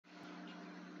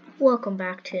Welcome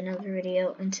back to another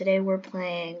video, and today we're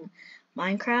playing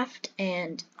Minecraft,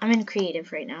 and I'm in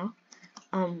creative right now.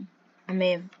 I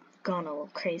may have gone a little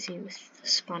crazy with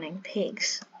spawning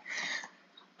pigs.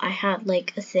 I had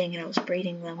like a thing and I was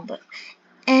breeding them, but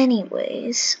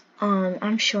anyways,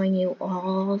 I'm showing you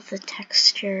all the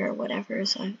texture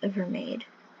whatevers I've ever made.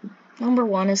 Number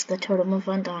one is the Totem of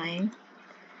Undying.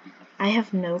 I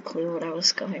have no clue what I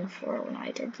was going for when I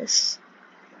did this.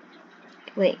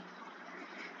 Wait.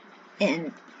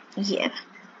 And yeah,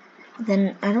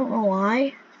 then I don't know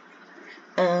why.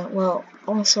 Well,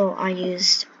 also I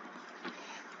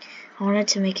wanted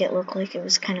to make it look like it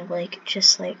was kind of like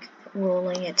just like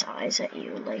rolling its eyes at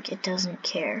you, like it doesn't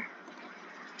care.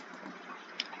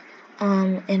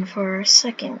 And for our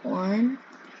second one,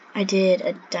 I did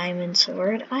a diamond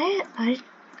sword. I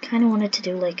kind of wanted to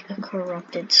do like a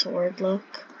corrupted sword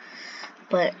look,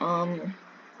 but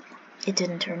it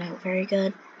didn't turn out very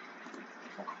good.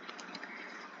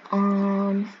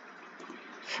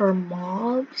 For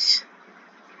mobs,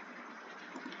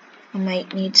 I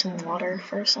might need some water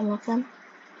for some of them.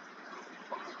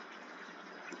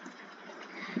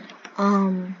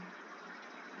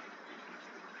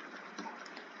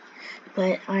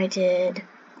 But I did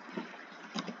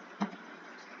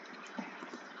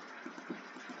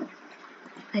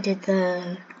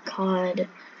the cod,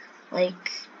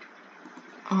 like,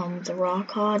 the raw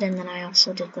cod, and then I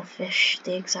also did the fish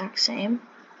the exact same.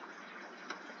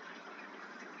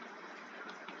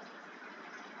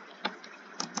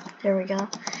 There we go.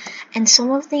 And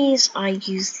some of these I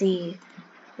use the,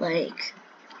 like,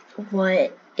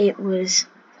 what it was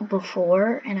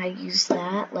before, and I used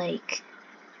that, like,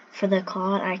 for the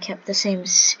cod I kept the same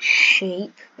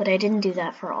shape, but I didn't do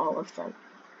that for all of them.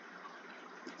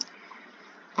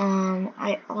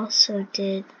 I also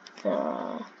did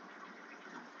the,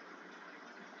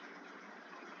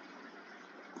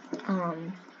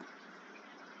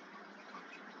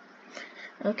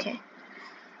 okay.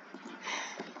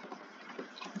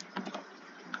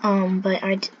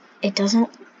 But it doesn't,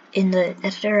 in the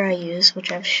editor I use,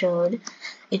 which I've showed,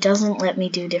 it doesn't let me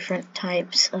do different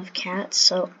types of cats,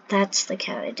 so that's the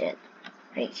cat I did,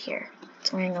 right here.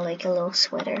 It's wearing like a little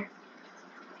sweater.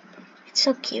 It's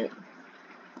so cute.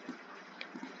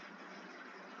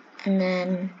 And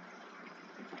then,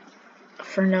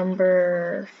 for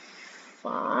number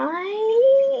 5,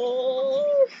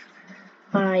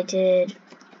 I did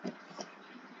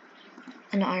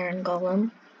an iron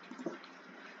golem.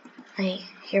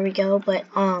 Here we go, but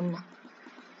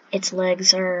its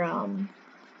legs are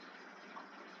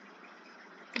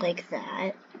like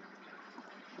that.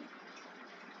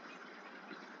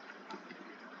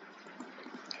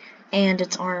 And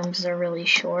its arms are really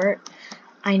short.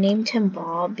 I named him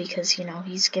Bob because, you know,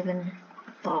 he's given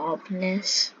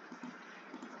Bobness.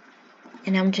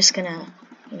 And I'm just gonna,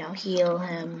 you know, heal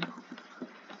him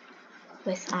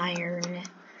with iron.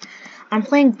 I'm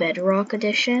playing Bedrock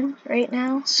Edition right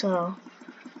now, so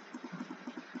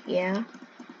yeah.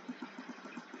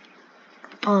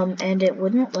 And it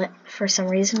wouldn't let, for some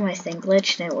reason my thing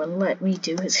glitched and it wouldn't let me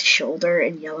do his shoulder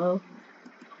in yellow.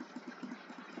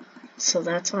 So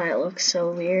that's why it looks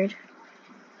so weird.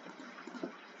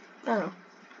 Oh.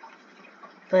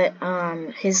 But,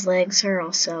 his legs are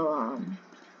also,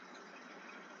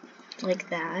 like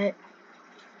that.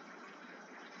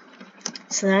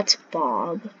 So that's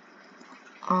Bob.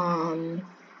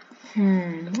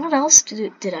 What else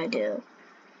did I do?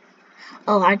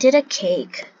 Oh, I did a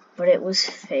cake, but it was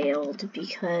failed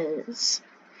because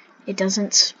it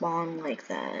doesn't spawn like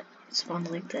that. It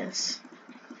spawned like this.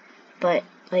 But,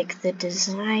 like, the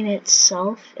design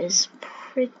itself is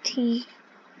pretty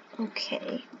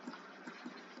okay.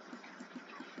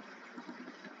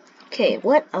 Okay,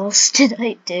 what else did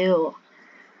I do?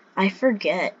 I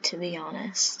forget, to be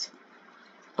honest.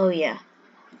 Oh, yeah.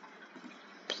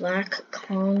 Black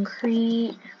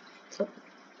concrete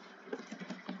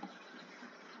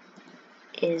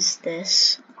is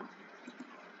this.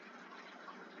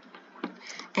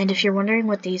 And if you're wondering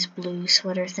what these blue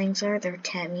sweater things are, they're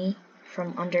Temmie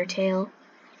from Undertale.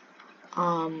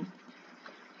 And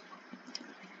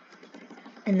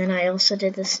then I also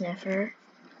did the sniffer.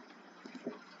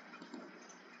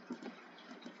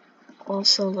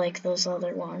 Also like those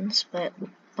other ones, but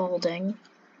balding.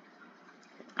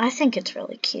 I think it's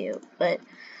really cute, but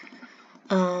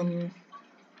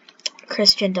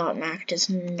Christian.Mac does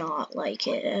not like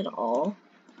it at all.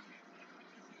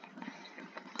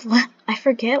 I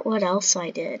forget what else I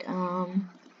did.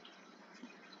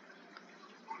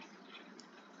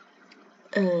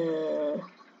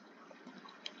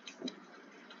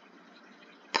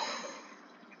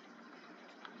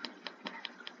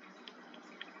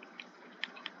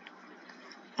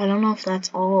 I don't know if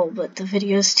that's all, but the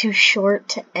video's too short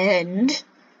to end.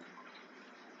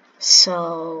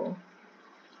 So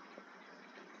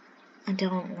I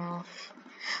don't know if...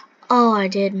 Oh, I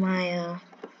did my,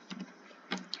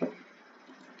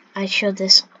 I showed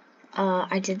this,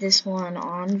 I did this one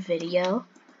on video,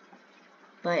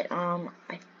 but,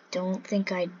 I don't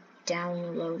think I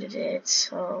downloaded it,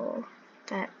 so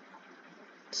that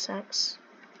sucks.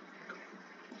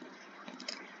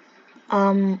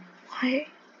 Why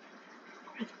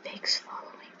are the pigs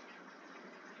following me?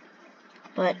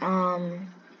 But,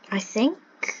 I think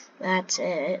that's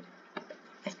it.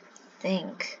 I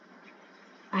think.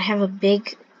 I have a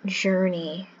big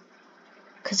journey,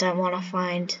 because I want to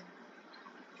find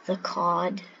the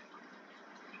cod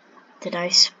that I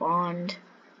spawned,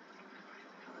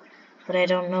 but I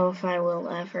don't know if I will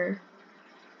ever.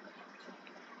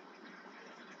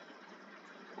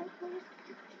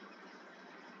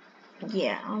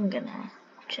 Yeah, I'm gonna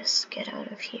just get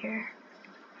out of here.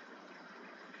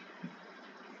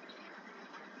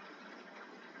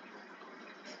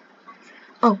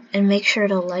 Oh, and make sure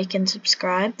to like and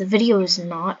subscribe. The video is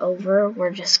not over.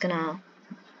 We're just gonna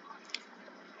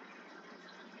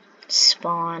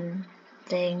spawn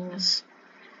things.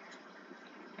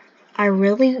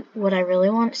 What I really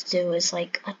want to do is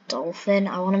like a dolphin.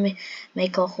 I want to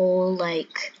make a whole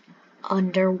like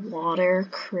underwater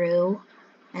crew,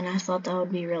 and I thought that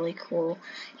would be really cool.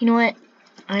 You know what?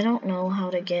 I don't know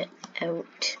how to get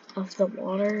out of the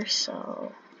water,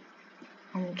 so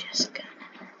I'm just gonna...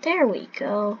 There we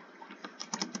go.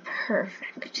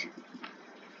 Perfect.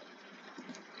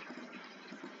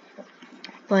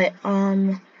 But,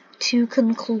 to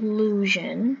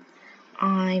conclusion,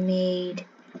 I made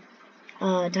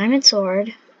Diamond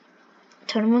Sword,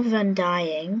 Totem of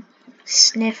Undying,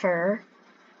 Sniffer,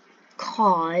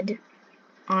 Cod,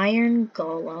 Iron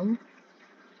Golem,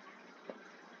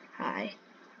 hi,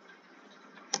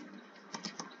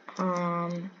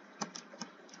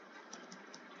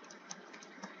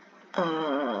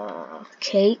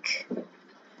 Cake,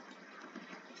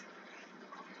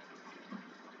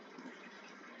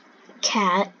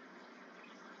 Cat,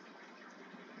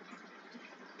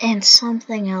 and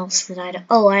something else that I don't...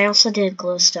 Oh, I also did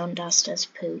glowstone dust as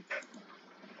poop.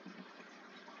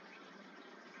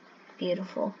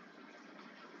 Beautiful.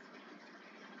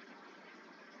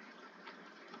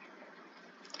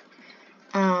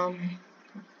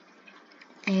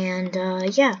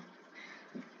 Yeah.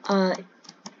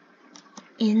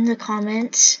 In the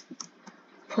comments,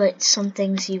 put some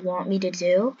things you want me to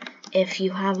do. If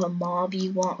you have a mob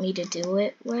you want me to do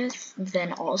it with,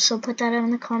 then also put that in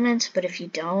the comments. But if you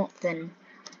don't, then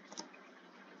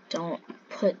don't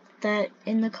put that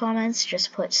in the comments.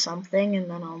 Just put something and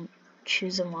then I'll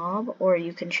choose a mob, or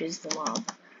you can choose the mob.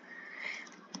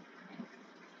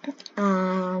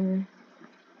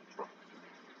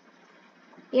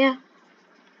 Yeah.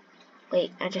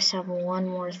 Wait, I just have one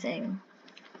more thing.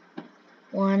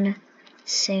 One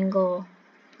single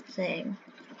thing.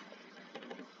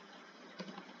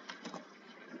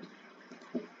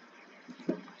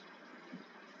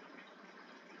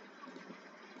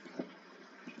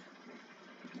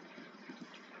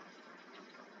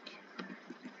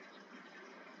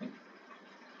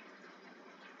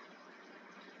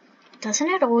 Doesn't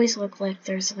it always look like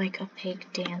there's like a pig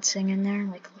dancing in there?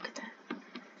 Like, look at that.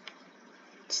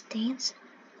 It's dancing.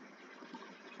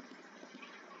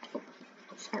 Oh,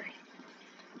 sorry.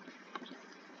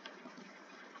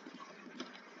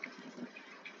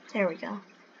 There we go.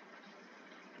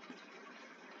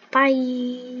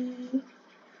 Bye.